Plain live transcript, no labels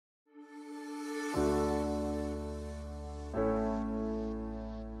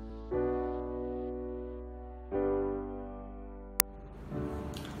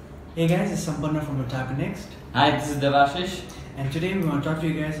Hey guys, it's Sampanna from Otaku Next, Hi, this is Devashish. and today we want to talk to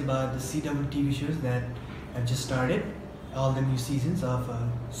you guys about the CW TV shows that have just started, all the new seasons of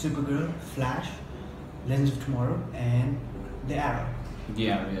Supergirl, Flash, Legends of Tomorrow, and The Arrow.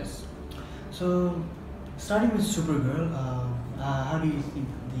 Yeah, yes. So, starting with Supergirl, how do you think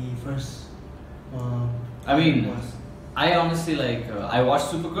the first I mean, was? I honestly I watched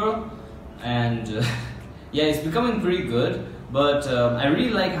Supergirl, and yeah, it's becoming pretty good. But I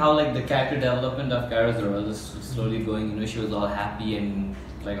really like how the character development of Kara Zor-el is slowly going. You know, she was all happy and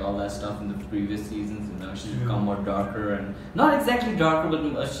all that stuff in the previous seasons. You know, she's become more darker and not exactly darker,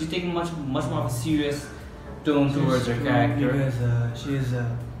 but she's taking much more of a serious tone towards her character.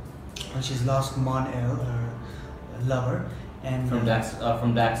 Because she's lost Mon-El, her lover, and From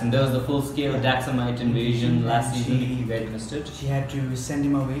Dax, and there was the full-scale Daxamite invasion last season. If you guys missed it. She had to send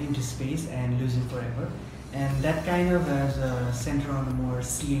him away into space and lose him forever. And that kind of has a center on a more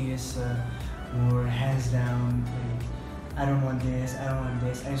serious, more hands down, I don't want this, I don't want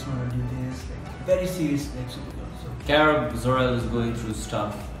this, I just want to do this, very serious Supergirl. So Kara Zor-el is going through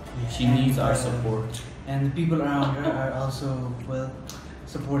stuff. She needs our support. And the people around her are also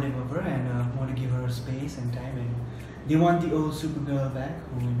supportive of her and want to give her space and time, and they want the old Supergirl back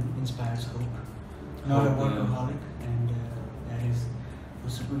who inspires hope, not a workaholic, and that is for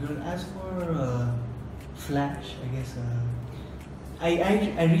Supergirl. As for Flash, I guess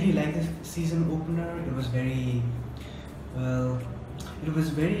I really like this season opener. It was very it was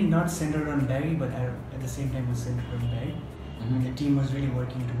very not centered on Barry, but at the same time was centered on Barry. Mm-hmm. The team was really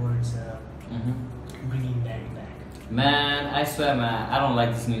working towards bringing Barry back. Man, I swear, man, I don't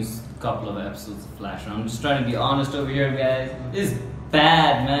like this new couple of episodes of Flash. I'm just trying to be honest over here, guys. It's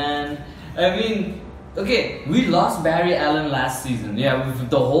bad, man. I mean, okay, we lost Barry Allen last season. Yeah,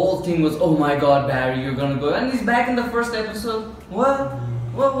 the whole thing was, oh my god, Barry, you're gonna go. And he's back in the first episode. What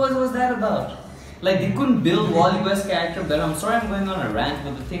was that about? They couldn't build Wally West's character better. I'm sorry I'm going on a rant,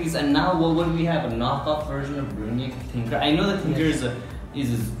 but the thing is, and now what do we have? A knockoff version of Brainiac Thinker? I know that Thinker is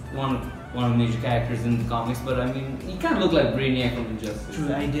one of the major characters in the comics, but I mean, he kind of looked like Brainiac from Injustice.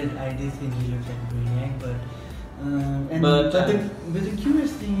 True, I did think he looked like Brainiac, but the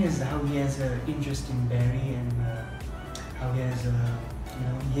curious thing is how he has an interest in Barry, and how he has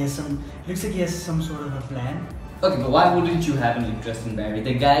he has some. Looks like he has some sort of a plan. Okay, but why wouldn't you have an interest in Barry?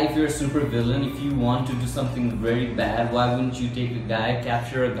 The guy, if you're a super villain, if you want to do something very bad, why wouldn't you take a guy,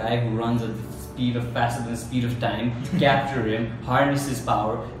 capture a guy who runs at faster than the speed of time, capture him, harness his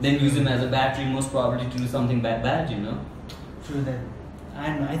power, then use him as a battery, most probably to do something bad, you know? True that.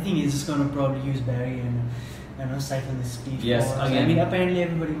 I think he's just gonna probably use Barry and siphon the Speed Force. Yes, again. I mean, apparently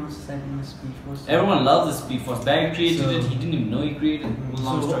everybody wants to siphon the Speed Force. Everyone loves the Speed Force. Barry created it. He didn't even know he created it.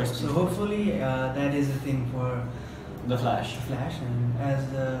 Long story. So hopefully that is a thing for the Flash. Flash, and as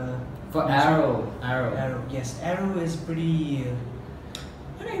the For Arrow. Yes, Arrow is pretty.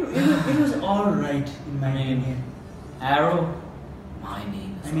 It was all right in my opinion. Arrow. My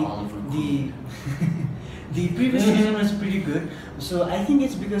name is Oliver. The previous season was pretty good, so I think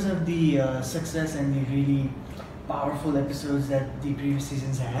it's because of the success and the really powerful episodes that the previous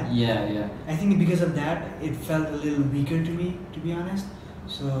seasons had. Yeah. I think because of that, it felt a little weaker to me, to be honest.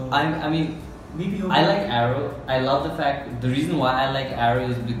 So I mean, maybe I like Arrow. I love the fact. The reason why I like Arrow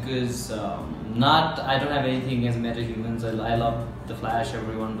is because I don't have anything against metahumans. I love the Flash,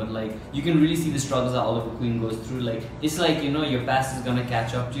 everyone, but you can really see the struggles that Oliver Queen goes through. It's your past is gonna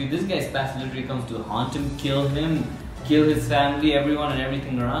catch up to you. This guy's past literally comes to haunt him, kill his family, everyone and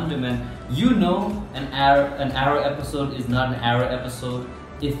everything around him. And an Arrow episode is not an Arrow episode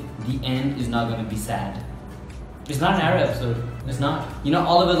if the end is not gonna be sad. It's not an Arrow episode. It's not.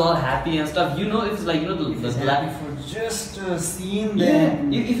 Oliver's all happy and stuff. It's the happy for just a scene.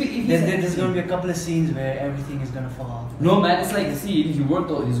 Then there's gonna be a couple of scenes where everything is gonna fall. No man, it's he worked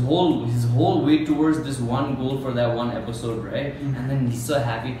his whole way towards this one goal for that one episode, right? Mm-hmm. And then he's so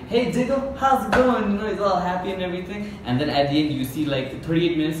happy. Hey Diggle, how's it going? He's all happy and everything. And then at the end you see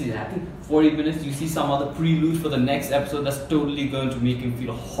 38 minutes he's happy. 40 minutes you see some other prelude for the next episode that's totally going to make him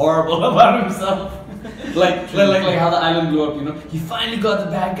feel horrible about himself. like how the island blew up, He finally got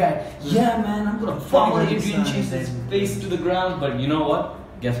the bad guy. Yeah, man, I'm gonna follow Adrian Chase's face to the ground. But you know what?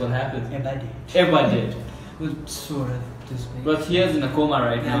 Guess what happened? Everybody did. Well, sort of. But he is in a coma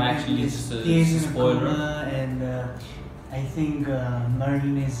right now. Actually, it's a spoiler. And I think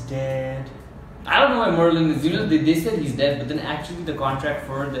Merlin is dead. I don't know why Merlin is. You know, they said he's dead, but then actually the contract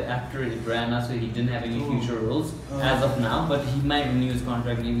for the actor it ran out, so he didn't have any future roles as of now. But he might renew his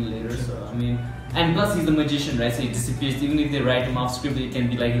contract maybe later. So I mean, and plus he's the magician, right? So he disappears. Even if they write him off script, it can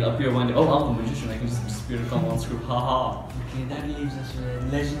be like he'll appear one day. Oh, I'm the magician. I can just disappear and come on script. Haha. Okay, that leaves us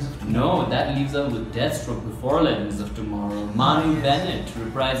with Legends of Tomorrow. No, that leaves us with Deathstroke before Legends of Tomorrow. Manu Bennett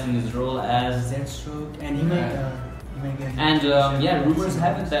reprising his role as Deathstroke, and he might get. And rumors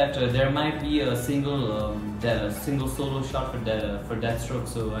have it that there might be a single solo shot for Deathstroke.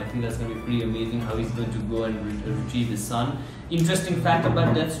 So I think that's going to be pretty amazing how he's going to go and retrieve his son. Interesting fact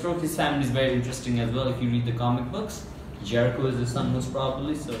about Deathstroke: his family is very interesting as well. If you read the comic books, Jericho is his son most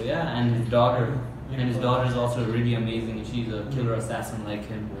probably. So yeah, and his daughter. And his daughter is also really amazing, and she's a killer assassin like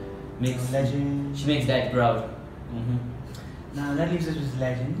him. She makes Dad proud. Now that leaves us with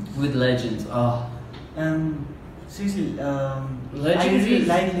Legends. With Legends, Seriously, Legends I really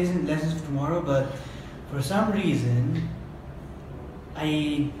like Legends of Tomorrow, but for some reason,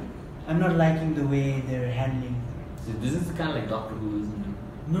 I'm not liking the way they're handling. So this is kind of like Doctor Who, isn't it?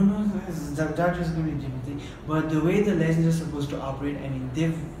 No, Doctor is going to be a different thing. But the way the Legends are supposed to operate, I mean,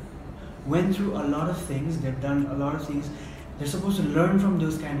 they've went through a lot of things. They've done a lot of things. They're supposed to learn from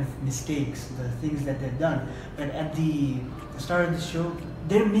those kind of mistakes, the things that they've done. But at the start of the show,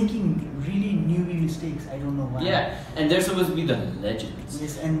 they're making really newbie mistakes. I don't know why. Yeah, and they're supposed to be the legends.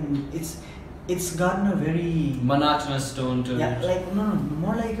 Yes, and it's gotten a very monotonous tone to it. Yeah, like no,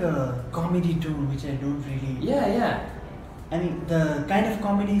 more like a comedy tone, which I don't really. Yeah. I mean, the kind of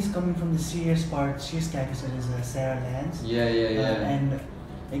comedy is coming from the serious character such as Sarah Lance. Yeah. And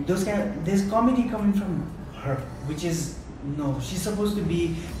like there's comedy coming from her, which is no. She's supposed to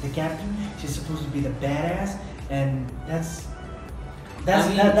be the captain. She's supposed to be the badass, and that's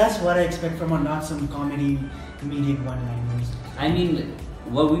what I expect from her, not some comedic one-liners. I mean,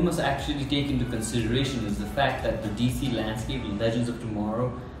 what we must actually take into consideration is the fact that the DC landscape, Legends of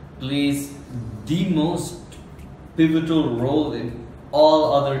Tomorrow, plays the most pivotal role in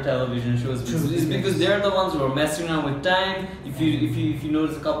all other television shows. Because they're the ones who are messing around with time. If you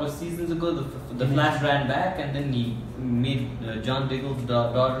notice, a couple of seasons ago, the Flash ran back, and then he made John Diggle's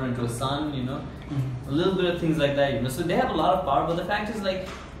daughter into a son. You know. A little bit of things like that, you know. So they have a lot of power, but the fact is, like,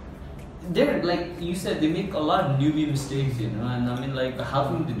 they're like you said, they make a lot of newbie mistakes, you know. And I mean, like, how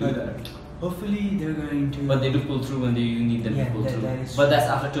can they do that? Hopefully, they're going to. But they do pull through when you need them to pull through. But that's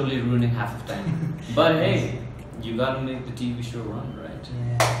after totally ruining half of time. But hey, you gotta make the TV show run, right?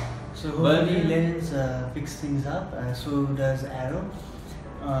 Yeah. So hopefully, Legends picks things up. So does Arrow.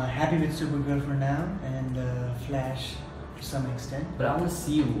 Happy with Supergirl for now, and Flash. To some extent. But I want to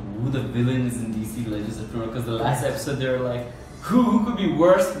see who the villain is in DC Legends of Tomorrow, because the last episode they were like, who could be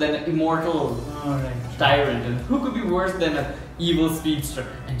worse than an immortal tyrant, and who could be worse than an evil speedster,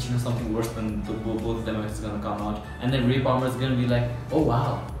 and you know something worse than both of them is going to come out, and then Ray Palmer is going to be like, oh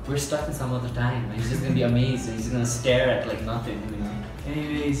wow, we're stuck in some other time, and he's just going to be amazed, and he's going to stare at like nothing, you know.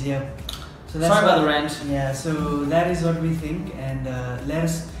 Anyways, yeah. So that's sorry about the rant. Yeah, so that is what we think, and let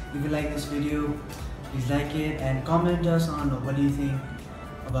us, if you like this video, please like it and comment us on what do you think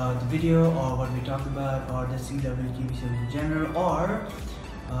about the video or what we talked about or the CW TV series in general, or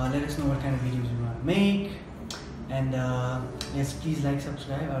let us know what kind of videos you want to make. And yes, please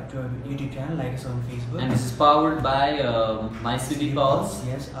subscribe to our YouTube channel, like us on Facebook. And this is powered by My City Pulse.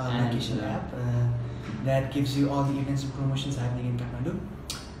 Yes, our location app that gives you all the events and promotions happening in Kathmandu.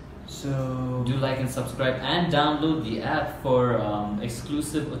 So do like and subscribe and download the app for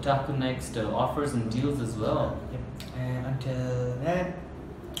exclusive Otaku Next offers and deals as well. Yep. And until then,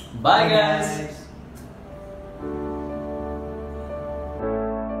 bye guys.